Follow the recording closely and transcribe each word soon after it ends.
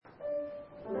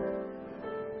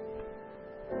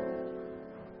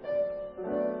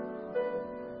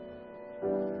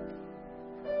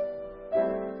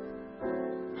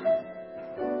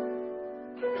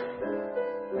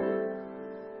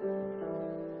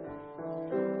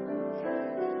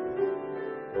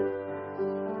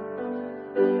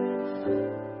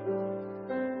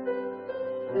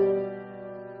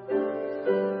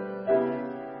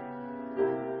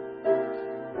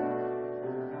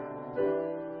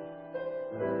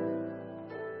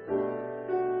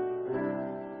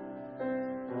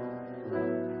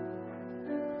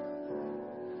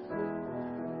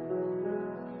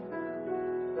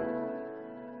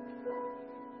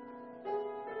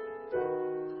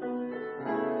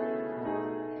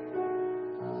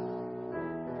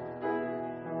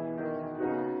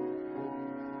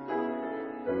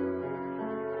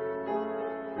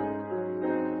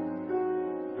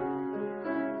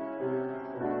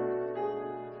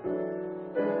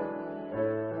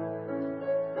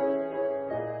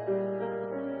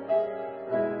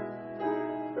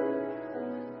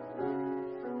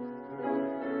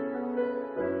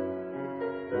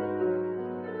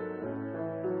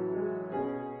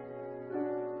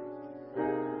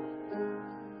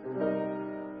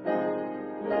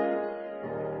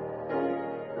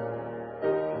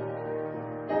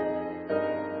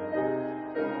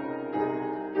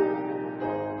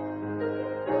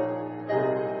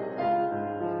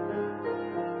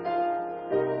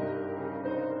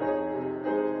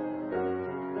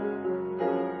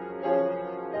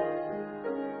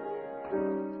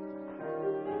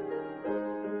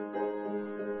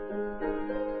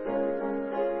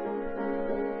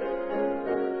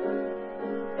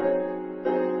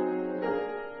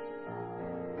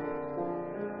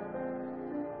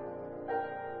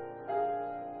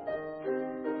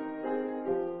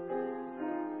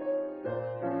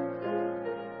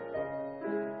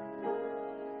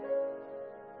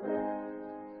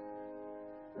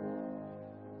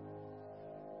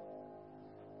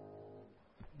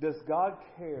Does God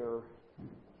care?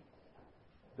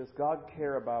 Does God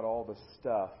care about all the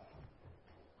stuff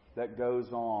that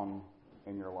goes on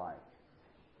in your life?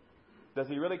 Does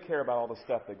He really care about all the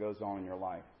stuff that goes on in your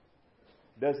life?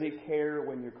 Does He care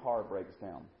when your car breaks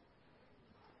down?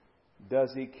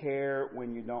 Does He care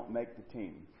when you don't make the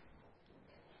team?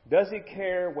 Does He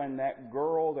care when that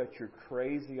girl that you're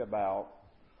crazy about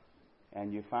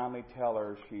and you finally tell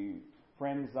her she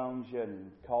friend zones you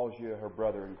and calls you her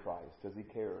brother in Christ? Does He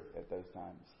care at those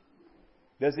times?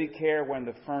 Does He care when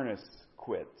the furnace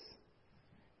quits?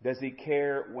 Does He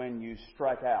care when you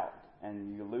strike out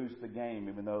and you lose the game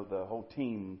even though the whole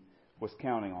team was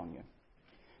counting on you?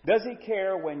 Does He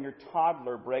care when your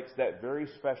toddler breaks that very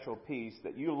special piece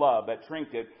that you love, that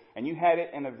trinket, and you had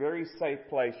it in a very safe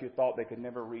place, you thought they could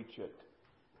never reach it,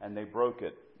 and they broke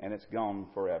it, and it's gone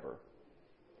forever?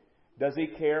 Does He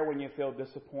care when you feel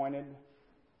disappointed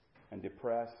and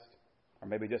depressed, or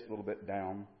maybe just a little bit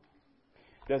down?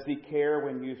 Does He care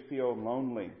when you feel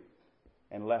lonely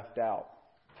and left out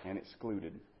and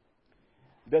excluded?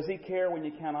 Does He care when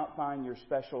you cannot find your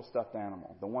special stuffed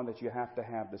animal, the one that you have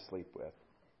to sleep with?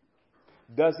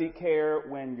 Does He care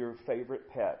when your favorite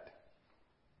pet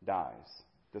dies?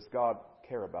 Does God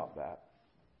care about that?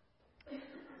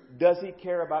 Does He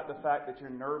care about the fact that you're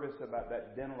nervous about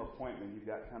that dental appointment you've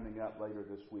got coming up later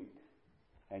this week,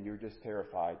 and you're just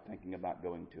terrified thinking about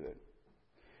going to it?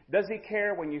 Does He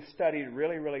care when you studied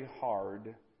really, really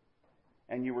hard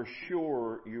and you were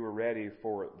sure you were ready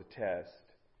for the test,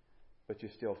 but you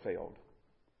still failed?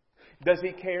 Does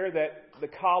He care that the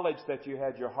college that you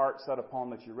had your heart set upon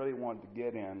that you really wanted to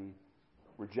get in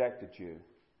rejected you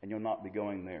and you'll not be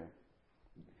going there?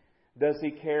 Does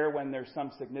He care when there's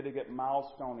some significant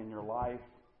milestone in your life?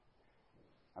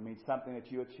 Something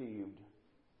that you achieved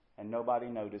and nobody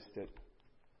noticed it,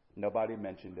 nobody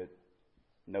mentioned it,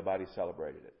 nobody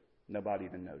celebrated it, nobody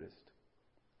even noticed?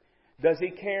 Does He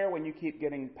care when you keep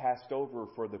getting passed over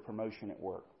for the promotion at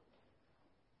work?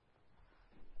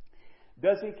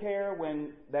 Does He care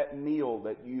when that meal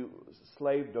that you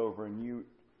slaved over and you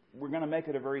were going to make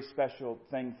it a very special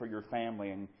thing for your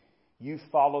family and you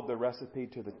followed the recipe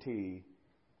to the T,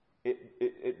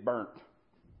 it burnt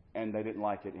and they didn't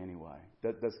like it anyway?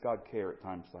 Does God care at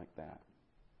times like that?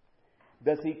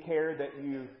 Does He care that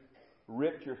you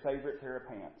ripped your favorite pair of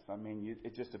pants?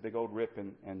 It's just a big old rip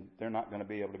and they're not going to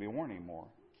be able to be worn anymore.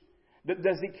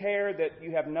 Does He care that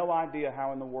you have no idea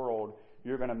how in the world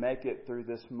you're going to make it through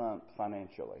this month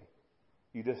financially?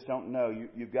 You just don't know.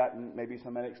 You've gotten maybe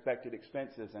some unexpected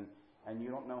expenses and you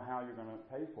don't know how you're going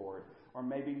to pay for it. Or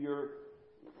maybe you're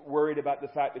worried about the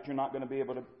fact that you're not going to be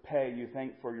able to pay, you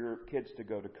think, for your kids to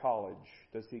go to college.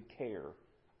 Does He care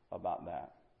about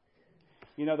that?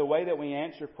 The way that we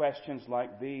answer questions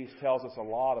like these tells us a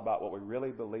lot about what we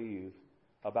really believe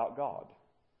about God.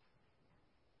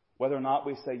 Whether or not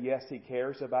we say, yes, He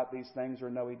cares about these things, or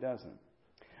no, He doesn't.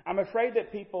 I'm afraid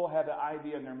that people have the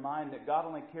idea in their mind that God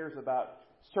only cares about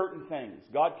certain things.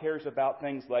 God cares about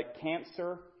things like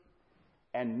cancer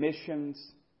and missions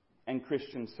and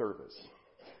Christian service.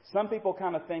 Some people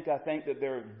kind of think that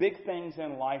there are big things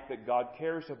in life that God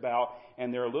cares about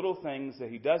and there are little things that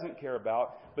He doesn't care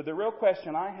about. But the real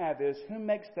question I have is, who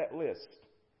makes that list?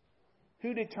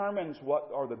 Who determines what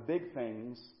are the big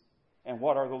things and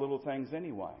what are the little things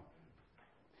anyway?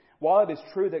 While it is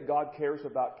true that God cares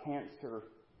about cancer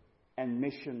and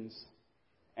missions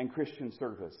and Christian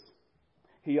service,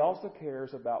 He also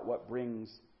cares about what brings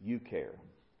you care.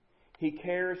 He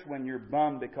cares when you're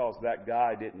bummed because that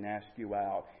guy didn't ask you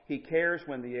out. He cares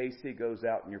when the AC goes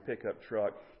out in your pickup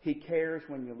truck. He cares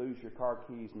when you lose your car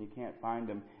keys and you can't find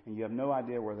them and you have no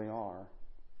idea where they are.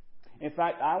 In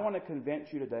fact, I want to convince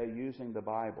you today using the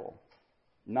Bible,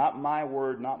 not my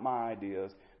word, not my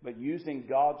ideas, but using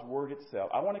God's word itself.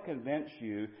 I want to convince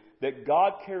you that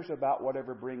God cares about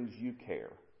whatever brings you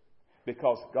care,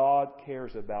 because God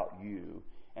cares about you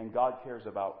and God cares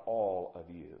about all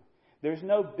of you. There's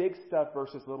no big stuff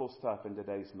versus little stuff in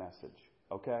today's message,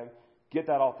 okay? Get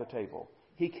that off the table.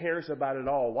 He cares about it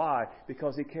all. Why?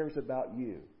 Because He cares about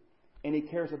you. And He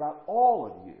cares about all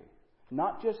of you.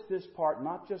 Not just this part,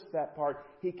 not just that part.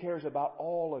 He cares about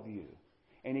all of you.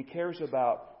 And He cares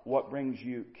about what brings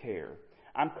you care.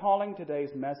 I'm calling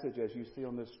today's message, as you see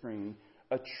on the screen,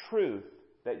 a truth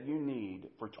that you need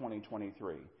for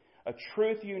 2023. A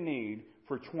truth you need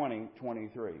for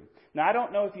 2023. Now, I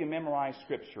don't know if you memorize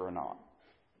Scripture or not.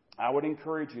 I would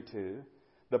encourage you to.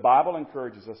 The Bible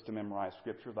encourages us to memorize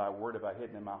Scripture. Thy word have I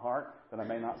hidden in my heart, that I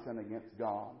may not sin against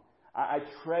God. I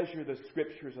treasure the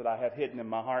Scriptures that I have hidden in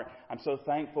my heart. I'm so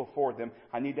thankful for them.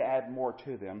 I need to add more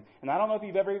to them. And I don't know if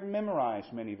you've ever even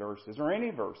memorized many verses or any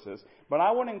verses, but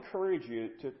I want to encourage you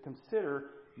to consider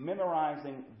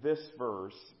memorizing this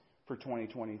verse for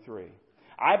 2023.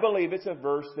 I believe it's a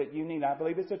verse that you need. I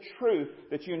believe it's a truth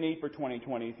that you need for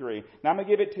 2023. Now I'm going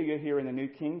to give it to you here in the New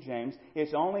King James.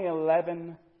 It's only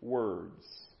 11 words.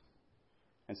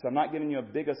 And so I'm not giving you a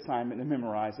big assignment to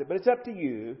memorize it, but it's up to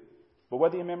you. But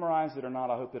whether you memorize it or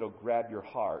not, I hope it'll grab your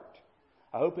heart.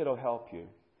 I hope it'll help you.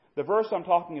 The verse I'm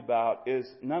talking about is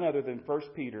none other than 1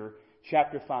 Peter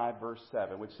chapter 5, verse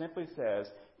 7, which simply says,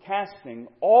 casting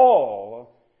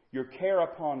all your care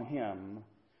upon Him,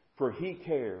 for He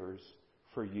cares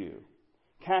for you.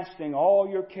 Casting all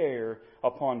your care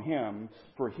upon Him,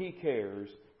 for He cares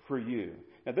for you.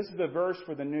 Now this is a verse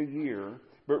for the new year,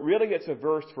 but really it's a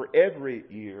verse for every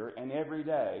year and every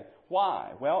day.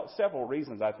 Why? Well, several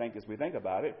reasons, I think, as we think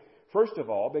about it. First of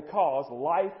all, because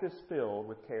life is filled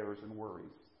with cares and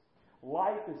worries.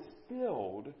 Life is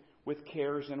filled with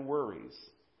cares and worries.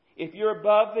 If you're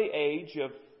above the age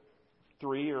of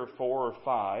 3 or 4 or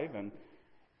 5, and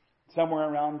somewhere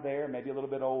around there, maybe a little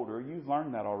bit older, you've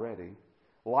learned that already.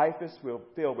 Life is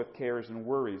filled with cares and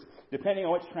worries. Depending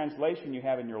on which translation you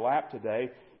have in your lap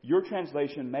today, your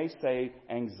translation may say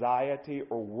anxiety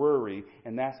or worry,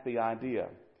 and that's the idea.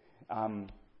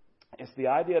 It's the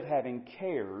idea of having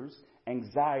cares,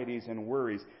 anxieties, and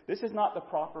worries. This is not the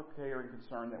proper care and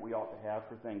concern that we ought to have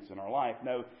for things in our life.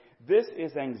 No, this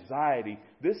is anxiety.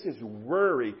 This is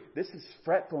worry. This is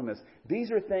fretfulness.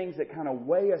 These are things that kind of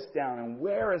weigh us down and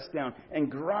wear us down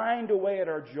and grind away at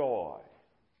our joy.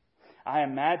 I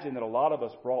imagine that a lot of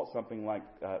us brought something like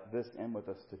this in with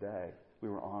us today. We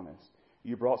were honest.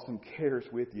 You brought some cares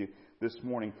with you this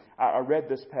morning. I read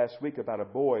this past week about a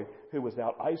boy who was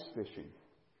out ice fishing.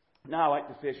 Now, I like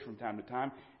to fish from time to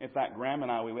time. In fact, Graham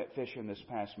and I, we went fishing this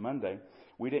past Monday.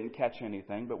 We didn't catch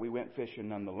anything, but we went fishing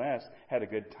nonetheless, had a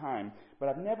good time. But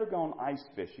I've never gone ice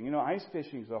fishing. You know, ice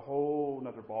fishing is a whole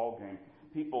other ball game.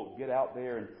 People get out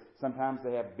there and sometimes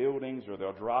they have buildings, or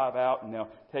they'll drive out and they'll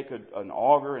take an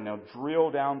auger and they'll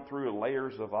drill down through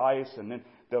layers of ice, and then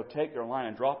they'll take their line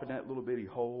and drop it in that little bitty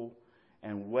hole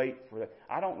and wait for that.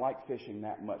 I don't like fishing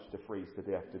that much to freeze to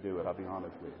death to do it, I'll be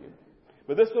honest with you.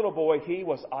 But this little boy, he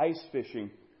was ice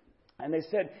fishing. And they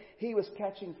said he was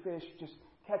catching fish, just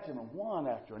catching them one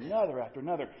after another after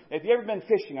another. If you've ever been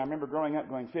fishing, I remember growing up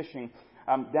going fishing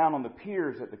down on the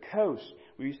piers at the coast.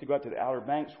 We used to go out to the Outer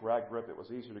Banks where I grew up. It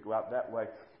was easier to go out that way.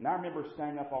 And I remember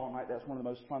staying up all night. That's one of the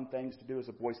most fun things to do as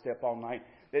a boy, stay up all night.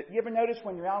 You ever notice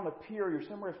when you're out on the pier, you're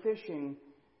somewhere fishing,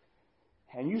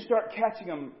 and you start catching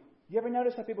them, you ever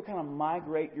notice how people kind of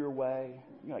migrate your way?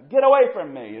 You're like, get away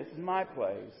from me. This is my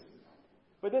place.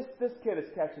 But this kid is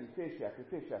catching fish after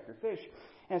fish after fish.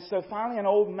 And so finally an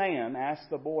old man asked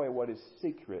the boy what his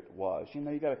secret was. You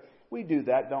know, we do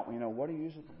that, don't we? You know, what are you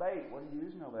using for bait? What are you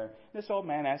using over there? This old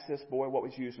man asked this boy what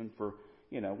was using for,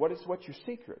 what's your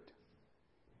secret?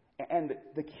 And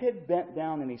the kid bent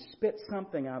down and he spit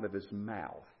something out of his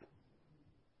mouth.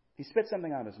 He spit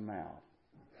something out of his mouth.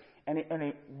 And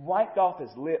he wiped off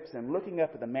his lips, and looking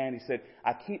up at the man, he said,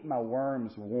 I keep my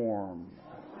worms warm.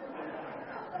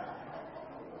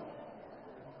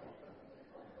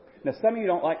 Now, some of you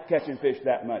don't like catching fish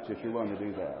that much if you're willing to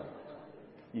do that.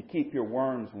 You keep your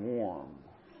worms warm.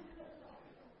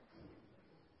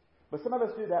 But some of us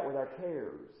do that with our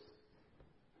cares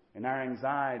and our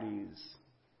anxieties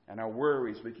and our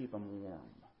worries. We keep them warm.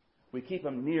 We keep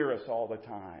them near us all the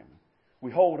time.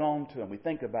 We hold on to them. We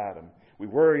think about them. We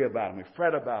worry about them. We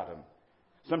fret about them.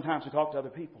 Sometimes we talk to other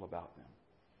people about them.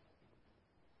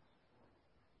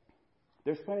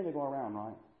 There's plenty to go around,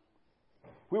 right?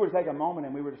 If we were to take a moment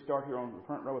and we were to start here on the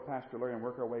front row with Pastor Larry and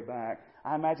work our way back,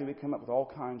 I imagine we'd come up with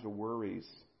all kinds of worries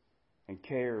and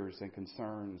cares and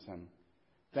concerns and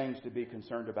things to be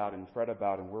concerned about and fret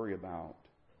about and worry about.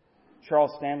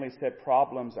 Charles Stanley said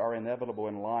problems are inevitable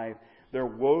in life. They're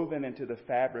woven into the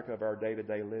fabric of our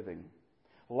day-to-day living.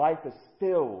 Life is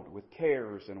filled with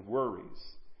cares and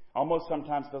worries. Almost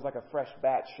sometimes feels like a fresh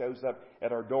batch shows up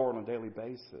at our door on a daily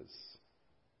basis.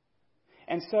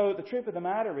 And so the truth of the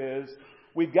matter is,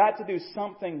 we've got to do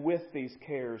something with these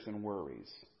cares and worries.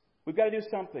 We've got to do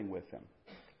something with them.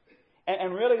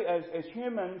 And really, as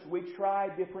humans, we try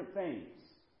different things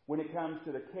when it comes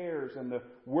to the cares and the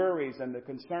worries and the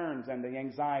concerns and the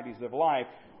anxieties of life.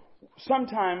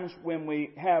 Sometimes when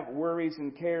we have worries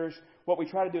and cares, what we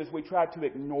try to do is we try to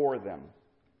ignore them.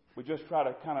 We just try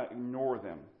to kind of ignore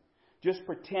them. Just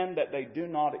pretend that they do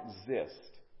not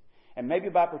exist. And maybe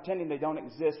by pretending they don't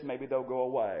exist, maybe they'll go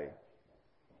away.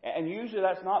 And usually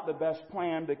that's not the best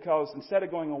plan, because instead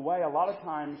of going away, a lot of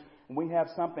times when we have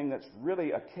something that's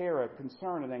really a care, a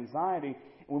concern, an anxiety,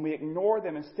 when we ignore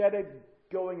them, instead of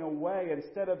going away,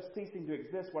 instead of ceasing to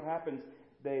exist, what happens?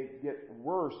 They get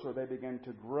worse, or they begin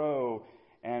to grow,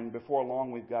 and before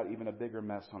long we've got even a bigger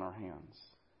mess on our hands.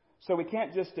 So we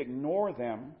can't just ignore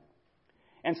them.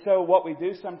 And so what we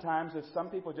do sometimes is some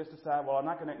people just decide, well, I'm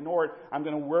not going to ignore it. I'm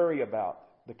going to worry about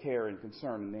the care and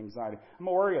concern and the anxiety. I'm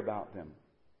going to worry about them.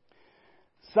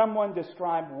 Someone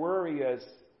described worry as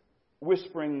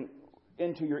whispering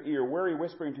into your ear. Worry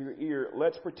whispering to your ear,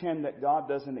 let's pretend that God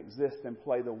doesn't exist and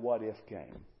play the what-if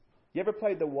game. You ever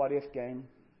played the what-if game?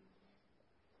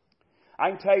 I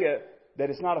can tell you that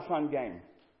it's not a fun game,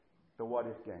 the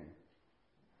what-if game.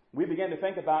 We begin to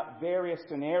think about various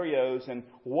scenarios and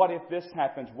what if this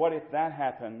happens, what if that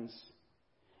happens.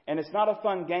 And it's not a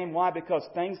fun game. Why? Because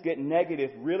things get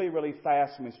negative really, really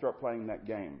fast when we start playing that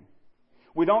game.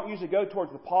 We don't usually go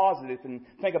towards the positive and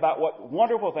think about what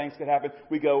wonderful things could happen.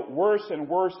 We go worse and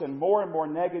worse and more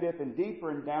negative, and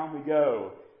deeper and down we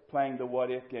go playing the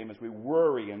what-if game as we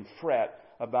worry and fret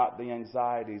about the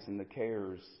anxieties and the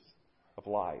cares of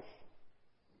life.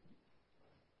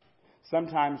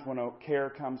 Sometimes when a care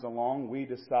comes along, we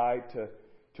decide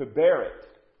to bear it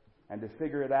and to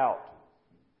figure it out.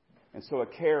 And so a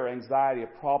care, anxiety,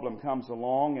 a problem comes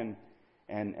along,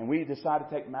 and we decide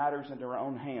to take matters into our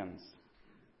own hands.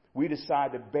 We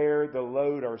decide to bear the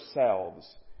load ourselves.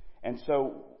 And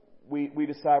so we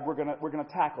decide we're going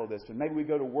to tackle this. And maybe we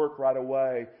go to work right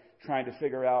away trying to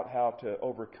figure out how to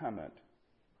overcome it.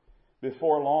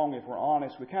 Before long, if we're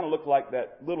honest, we kind of look like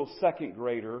that little second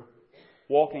grader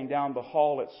walking down the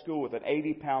hall at school with an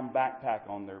 80-pound backpack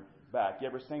on their back. You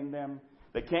ever seen them?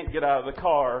 They can't get out of the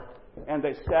car, and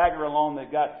they stagger along.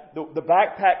 They've got the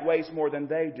backpack weighs more than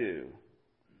they do.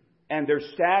 And they're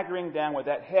staggering down with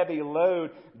that heavy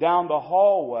load down the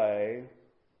hallway.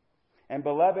 And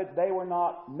beloved, they were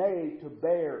not made to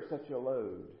bear such a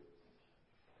load.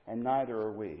 And neither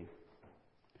are we.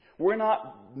 We're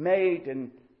not made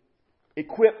and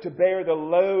equipped to bear the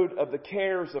load of the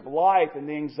cares of life and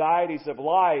the anxieties of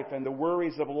life and the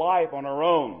worries of life on our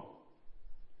own.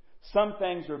 Some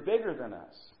things are bigger than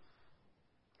us.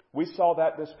 We saw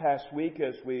that this past week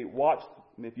as we watched,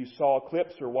 if you saw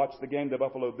clips or watched the game, the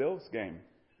Buffalo Bills game,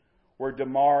 where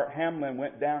Damar Hamlin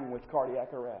went down with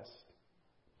cardiac arrest.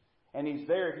 And he's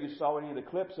there, if you saw any of the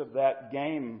clips of that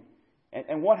game.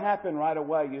 And what happened right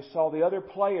away? You saw the other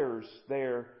players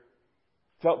there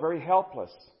felt very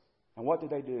helpless. And what did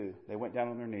they do? They went down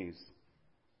on their knees.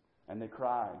 And they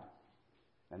cried.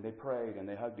 And they prayed. And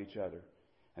they hugged each other.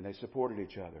 And they supported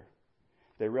each other.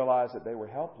 They realized that they were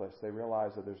helpless. They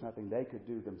realized that there's nothing they could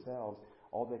do themselves.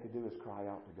 All they could do is cry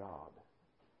out to God.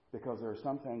 Because there are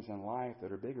some things in life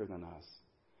that are bigger than us.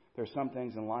 There are some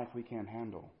things in life we can't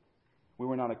handle. We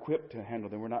were not equipped to handle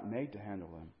them. We're not made to handle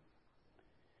them.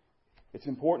 It's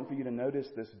important for you to notice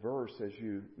this verse as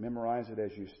you memorize it,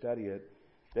 as you study it,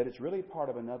 that it's really part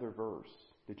of another verse.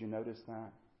 Did you notice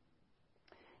that?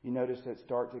 You notice that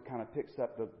it kind of picks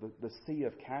up the sea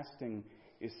of casting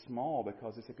is small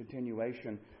because it's a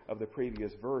continuation of the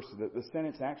previous verse. The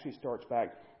sentence actually starts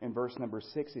back in verse number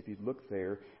 6 if you look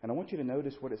there. And I want you to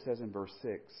notice what it says in verse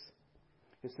 6.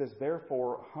 It says,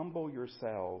 "Therefore humble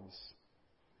yourselves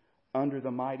under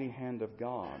the mighty hand of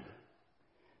God,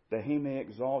 that He may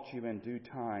exalt you in due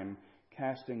time,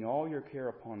 casting all your care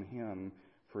upon Him,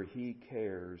 for He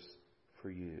cares for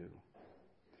you."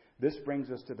 This brings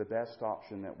us to the best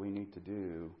option that we need to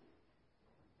do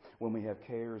when we have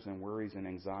cares and worries and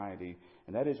anxiety.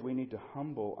 And that is we need to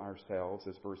humble ourselves,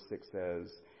 as verse 6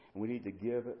 says. And we need to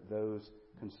give those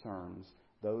concerns,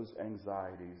 those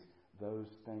anxieties, those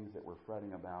things that we're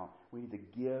fretting about, we need to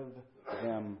give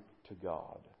them to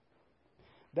God.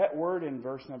 That word in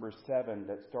verse number 7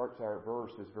 that starts our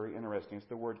verse is very interesting. It's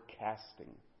the word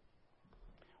casting.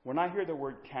 When I hear the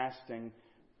word casting,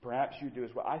 perhaps you do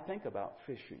as well, I think about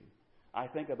fishing. I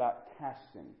think about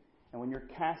casting. And when you're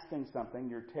casting something,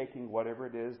 you're taking whatever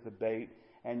it is, the bait,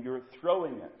 and you're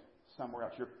throwing it somewhere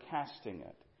else. You're casting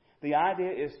it. The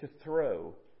idea is to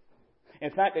throw.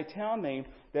 In fact, they tell me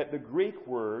that the Greek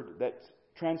word that's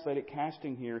translated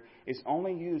casting here is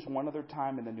only used one other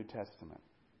time in the New Testament.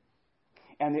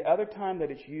 And the other time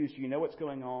that it's used, you know what's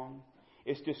going on?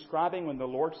 It's describing when the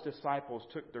Lord's disciples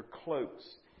took their cloaks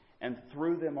and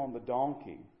threw them on the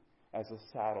donkey as a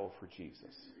saddle for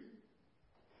Jesus.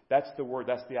 That's the word,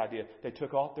 that's the idea. They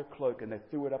took off their cloak and they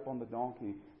threw it up on the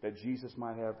donkey that Jesus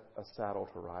might have a saddle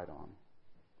to ride on.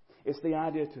 It's the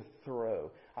idea to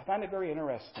throw. I find it very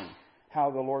interesting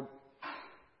how the Lord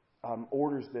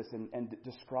orders this and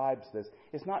describes this.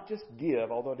 It's not just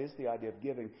give, although it is the idea of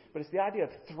giving, but it's the idea of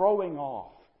throwing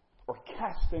off or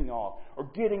casting off or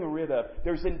getting rid of.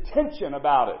 There's intention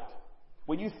about it.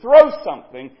 When you throw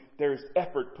something, there's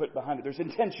effort put behind it. There's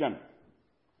intention.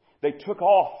 They took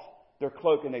off their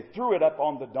cloak and they threw it up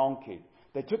on the donkey.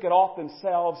 They took it off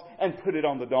themselves and put it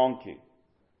on the donkey.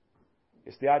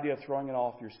 It's the idea of throwing it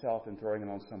off yourself and throwing it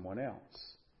on someone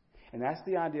else. And that's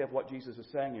the idea of what Jesus is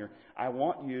saying here. I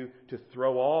want you to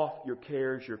throw off your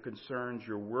cares, your concerns,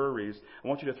 your worries. I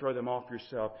want you to throw them off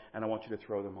yourself, and I want you to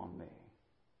throw them on me.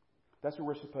 That's what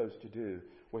we're supposed to do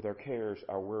with our cares,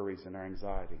 our worries, and our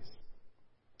anxieties.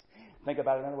 Think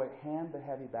about it another way. Hand the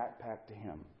heavy backpack to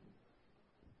Him.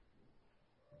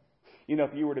 You know,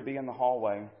 if you were to be in the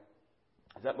hallway,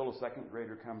 that little second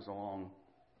grader comes along,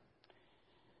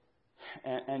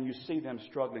 and you see them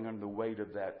struggling under the weight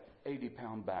of that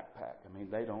 80-pound backpack. I mean,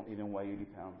 they don't even weigh 80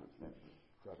 pounds. It's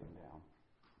struggling down.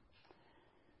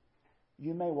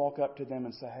 You may walk up to them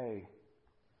and say, hey,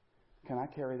 can I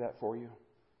carry that for you?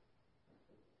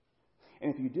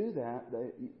 And if you do that,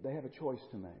 they have a choice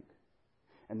to make.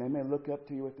 And they may look up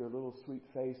to you with their little sweet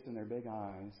face and their big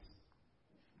eyes.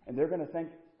 And they're going to think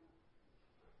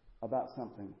about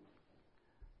something.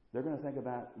 They're going to think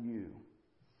about you.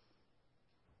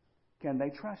 Can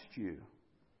they trust you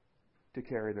to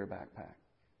carry their backpack?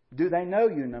 Do they know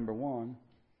you, number one?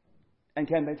 And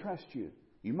can they trust you?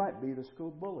 You might be the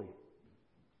school bully.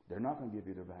 They're not going to give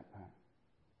you their backpack.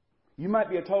 You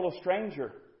might be a total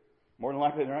stranger. More than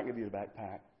likely, they're not going to give you the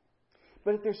backpack.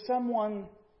 But if you're someone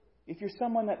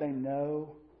that they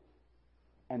know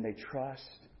and they trust,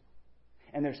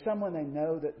 and there's someone they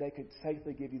know that they could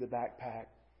safely give you the backpack,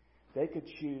 they could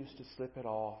choose to slip it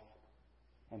off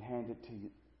and hand it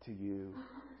to you.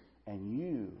 And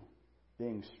you,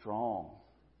 being strong,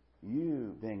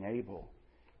 you being able,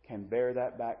 can bear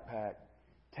that backpack,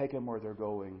 take them where they're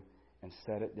going, and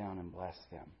set it down and bless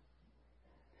them.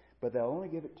 But they'll only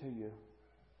give it to you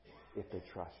if they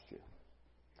trust you.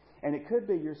 And it could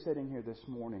be you're sitting here this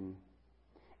morning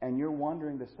and you're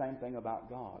wondering the same thing about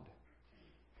God.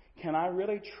 Can I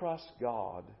really trust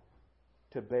God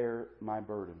to bear my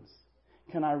burdens?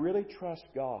 Can I really trust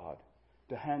God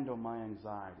to handle my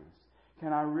anxieties?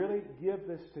 Can I really give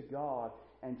this to God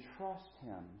and trust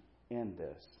Him in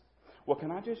this? Well,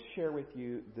 can I just share with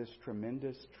you this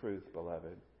tremendous truth,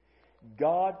 beloved?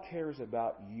 God cares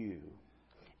about you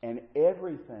and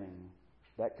everything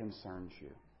that concerns you.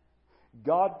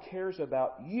 God cares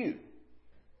about you.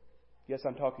 Yes,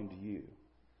 I'm talking to you.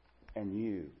 And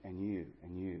you, and you,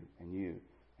 and you, and you,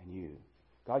 and you.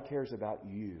 God cares about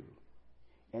you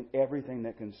and everything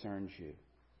that concerns you.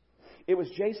 It was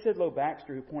J. Sidlow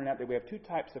Baxter who pointed out that we have two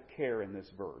types of care in this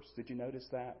verse. Did you notice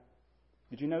that?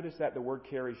 Did you notice that the word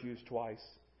care is used twice?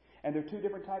 And there are two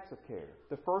different types of care.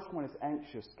 The first one is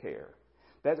anxious care.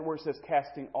 That's where it says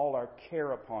casting all our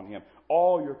care upon Him.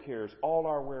 All your cares, all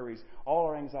our worries, all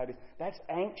our anxieties. That's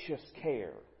anxious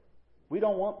care. We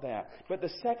don't want that. But the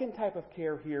second type of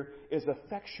care here is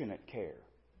affectionate care.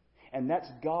 And that's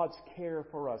God's care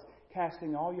for us.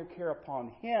 Casting all your care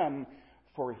upon Him,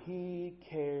 for He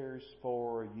cares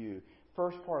for you.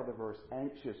 First part of the verse,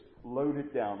 anxious,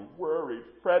 loaded down, worried,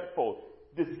 fretful,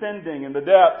 descending in the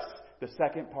depths. The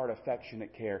second part,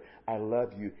 affectionate care. I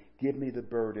love you. Give me the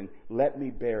burden. Let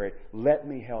me bear it. Let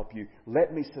me help you.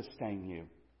 Let me sustain you.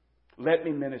 Let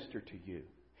me minister to you.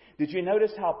 Did you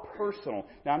notice how personal?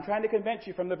 Now I'm trying to convince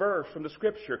you from the verse, from the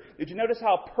Scripture. Did you notice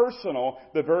how personal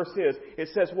the verse is? It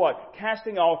says what?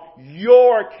 Casting all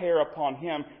your care upon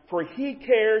Him, for He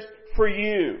cares for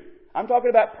you. I'm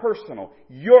talking about personal.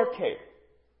 Your care.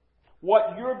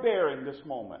 What you're bearing this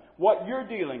moment. What you're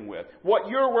dealing with. What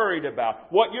you're worried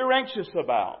about. What you're anxious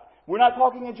about. We're not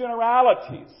talking in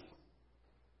generalities.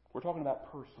 We're talking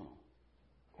about personal.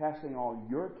 Casting all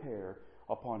your care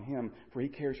upon Him, for He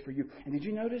cares for you. And did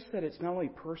you notice that it's not only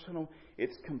personal,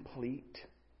 it's complete?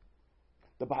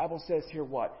 The Bible says here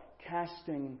what?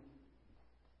 Casting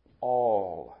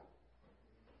all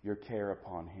your care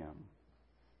upon Him,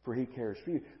 for He cares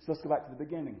for you. So let's go back to the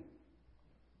beginning.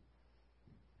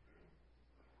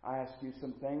 I asked you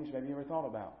some things maybe you never thought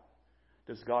about.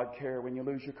 Does God care when you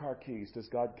lose your car keys? Does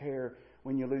God care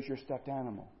when you lose your stuffed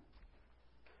animal?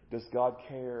 Does God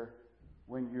care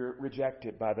when you're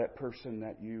rejected by that person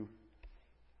that you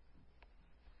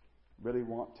really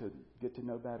want to get to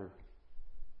know better?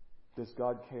 Does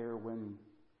God care when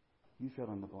you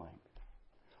fill in the blank?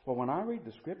 Well, when I read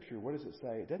the Scripture, what does it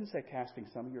say? It doesn't say casting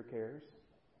some of your cares.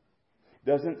 It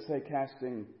doesn't say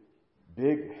casting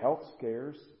big health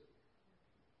scares.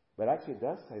 But actually it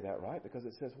does say that, right? Because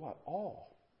it says what?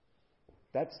 All.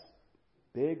 That's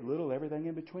Big, little, everything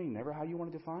in between. Never how you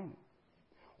want to define it.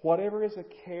 Whatever is a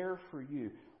care for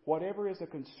you, whatever is a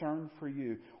concern for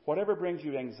you, whatever brings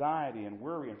you anxiety and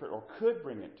worry and fear, or could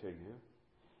bring it to you,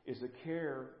 is a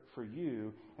care for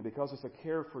you. And because it's a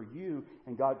care for you,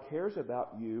 and God cares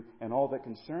about you and all that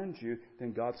concerns you,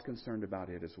 then God's concerned about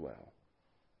it as well.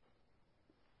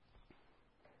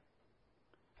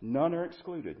 None are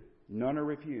excluded. None are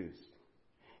refused.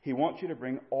 He wants you to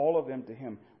bring all of them to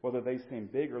Him. Whether they seem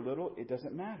big or little, it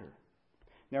doesn't matter.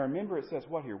 Now remember, it says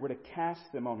what here? We're to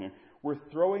cast them on Him. We're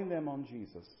throwing them on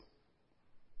Jesus.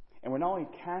 And we're not only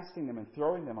casting them and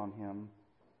throwing them on Him,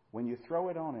 when you throw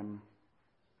it on Him,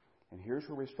 and here's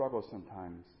where we struggle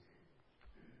sometimes,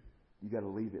 you got to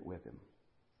leave it with Him.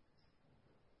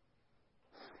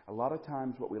 A lot of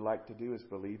times what we like to do as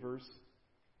believers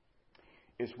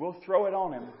is we'll throw it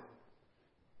on Him,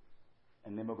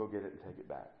 and then we'll go get it and take it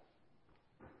back.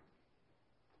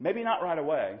 Maybe not right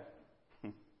away,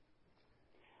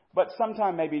 but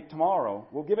sometime maybe tomorrow.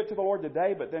 We'll give it to the Lord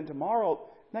today, but then tomorrow,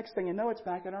 next thing you know, it's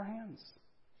back in our hands.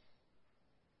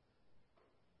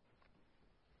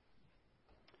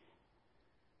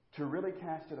 To really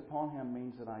cast it upon Him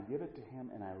means that I give it to Him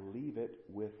and I leave it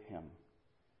with Him.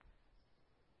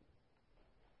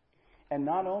 And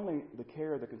not only the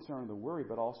care, the concern, the worry,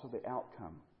 but also the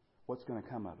outcome. What's going to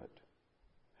come of it?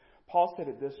 Paul said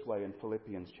it this way in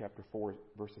Philippians chapter 4,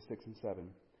 verses 6 and 7.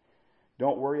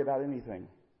 Don't worry about anything.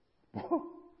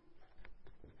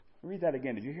 Read that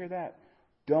again. Did you hear that?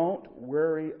 Don't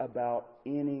worry about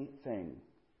anything.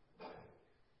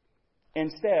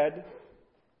 Instead,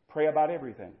 pray about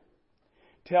everything.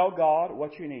 Tell God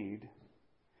what you need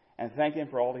and thank Him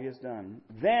for all He has done.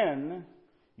 Then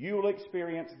you will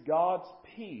experience God's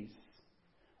peace,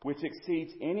 which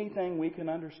exceeds anything we can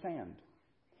understand.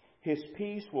 His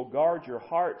peace will guard your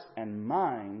hearts and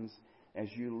minds as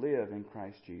you live in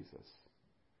Christ Jesus.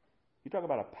 You talk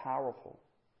about a powerful,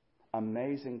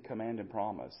 amazing command and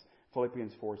promise.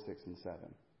 Philippians 4, 6, and 7.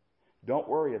 Don't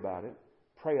worry about it.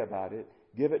 Pray about it.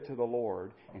 Give it to the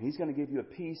Lord. And He's going to give you a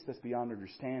peace that's beyond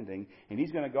understanding. And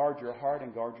He's going to guard your heart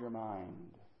and guard your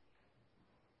mind.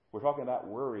 We're talking about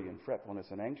worry and fretfulness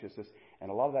and anxiousness. And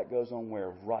a lot of that goes on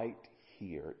where? Right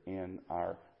here in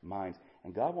our minds.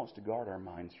 And God wants to guard our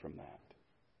minds from that.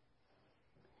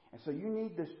 And so you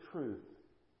need this truth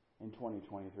in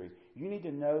 2023. You need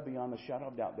to know beyond the shadow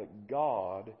of doubt that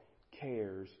God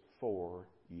cares for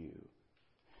you.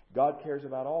 God cares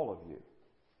about all of you.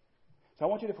 So I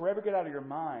want you to forever get out of your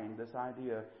mind this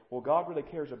idea, well, God really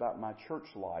cares about my church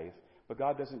life, but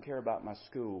God doesn't care about my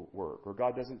school work, or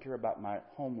God doesn't care about my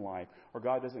home life, or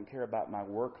God doesn't care about my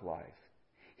work life.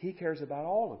 He cares about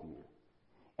all of you.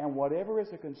 And whatever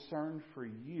is a concern for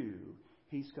you,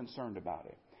 He's concerned about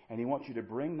it. And He wants you to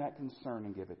bring that concern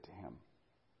and give it to Him.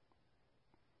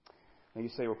 Now you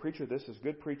say, well, preacher, this is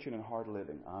good preaching and hard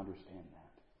living. I understand that.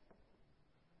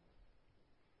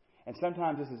 And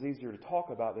sometimes this is easier to talk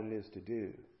about than it is to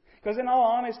do. Because in all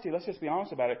honesty, let's just be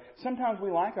honest about it, sometimes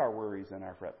we like our worries and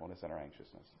our fretfulness and our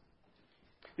anxiousness.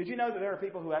 Did you know that there are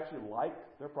people who actually like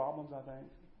their problems, I think?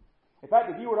 In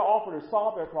fact, if you were to offer to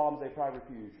solve their problems, they'd probably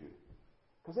refuse you.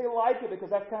 Because they like it, because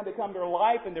that's kind of become their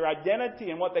life and their identity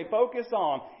and what they focus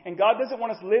on. And God doesn't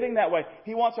want us living that way.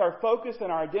 He wants our focus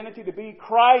and our identity to be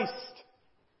Christ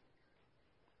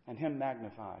and Him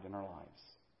magnified in our lives.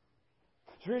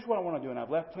 So here's what I want to do, and I've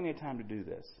left plenty of time to do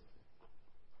this.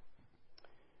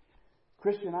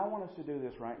 Christian, I want us to do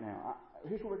this right now.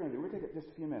 Here's what we're going to do. We're going to take just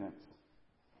a few minutes.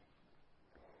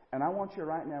 And I want you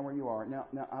right now where you are. Now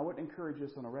I would encourage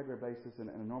this on a regular basis in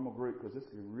a normal group, because this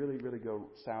could really, really go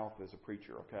south as a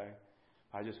preacher, okay?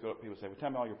 I just go up to people and say, well, tell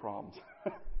me all your problems.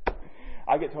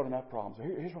 I get told enough problems. So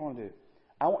here's what I want to do.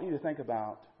 I want you to think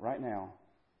about, right now,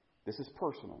 this is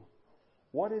personal.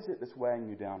 What is it that's weighing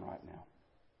you down right now?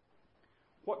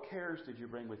 What cares did you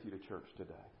bring with you to church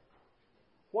today?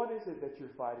 What is it that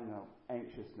you're fighting on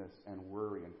anxiousness and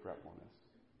worry and fretfulness?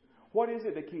 What is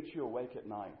it that keeps you awake at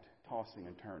night, tossing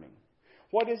and turning?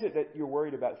 What is it that you're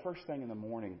worried about first thing in the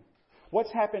morning?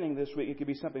 What's happening this week? It could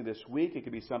be something this week. It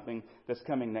could be something that's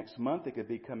coming next month. It could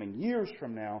be coming years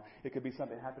from now. It could be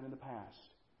something that happened in the past.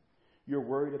 You're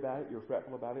worried about it, you're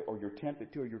fretful about it, or you're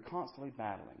tempted to, or you're constantly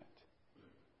battling it.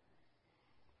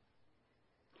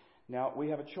 Now, we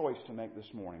have a choice to make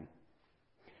this morning.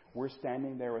 We're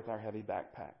standing there with our heavy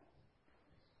backpack.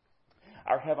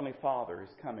 Our Heavenly Father is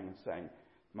coming and saying,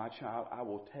 my child, I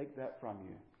will take that from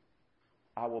you.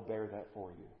 I will bear that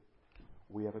for you.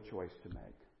 We have a choice to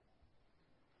make.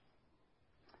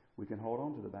 We can hold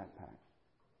on to the backpack.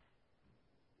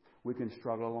 We can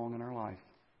struggle along in our life.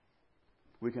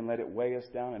 We can let it weigh us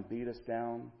down and beat us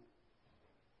down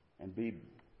and be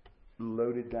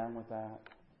loaded down with that,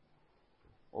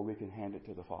 or we can hand it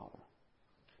to the Father.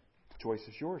 The choice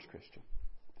is yours, Christian.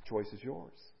 The choice is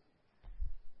yours.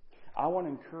 I want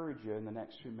to encourage you in the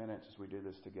next few minutes as we do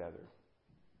this together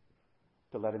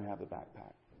to let Him have the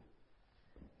backpack.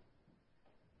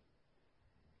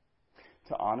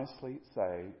 To honestly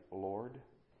say, Lord,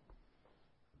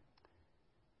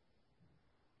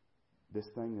 this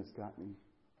thing has got me.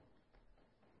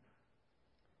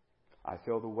 I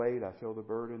feel the weight. I feel the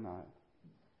burden.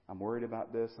 I'm worried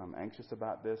about this. I'm anxious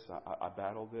about this. I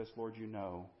battle this. Lord, you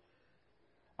know.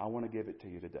 I want to give it to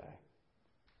you today.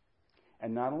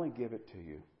 And not only give it to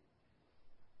you,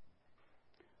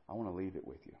 I want to leave it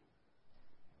with you.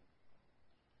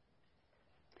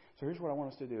 So here's what I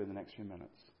want us to do in the next few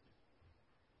minutes.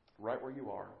 Right where you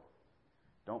are.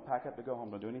 Don't pack up to go home.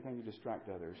 Don't do anything to distract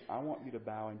others. I want you to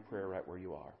bow in prayer right where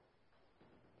you are.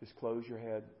 Just close your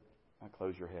head. Not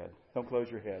close your head. Don't close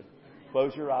your head.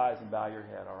 Close your eyes and bow your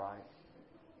head, all right?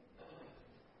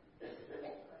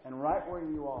 And right where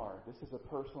you are, this is a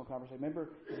personal conversation. Remember,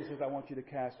 He says, I want you to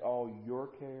cast all your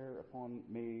care upon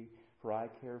me, for I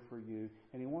care for you.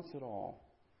 And He wants it all.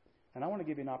 And I want to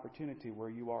give you an opportunity where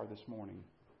you are this morning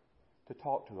to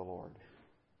talk to the Lord.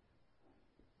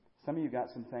 Some of you got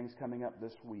some things coming up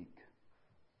this week.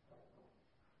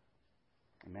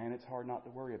 And man, it's hard not to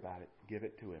worry about it. Give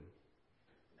it to Him.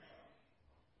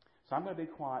 So I'm going to be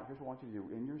quiet. Here's what I want you to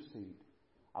do. In your seat,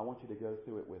 I want you to go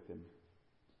through it with Him.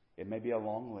 It may be a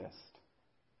long list,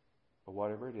 but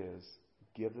whatever it is,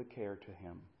 give the care to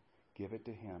Him. Give it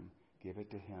to Him. Give it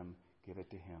to Him. Give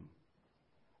it to Him.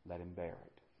 Let Him bear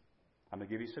it. I'm going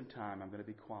to give you some time. I'm going to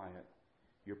be quiet.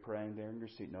 You're praying there in your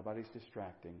seat. Nobody's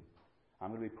distracting. I'm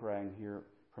going to be praying here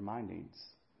for my needs.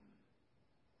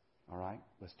 All right?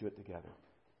 Let's do it together.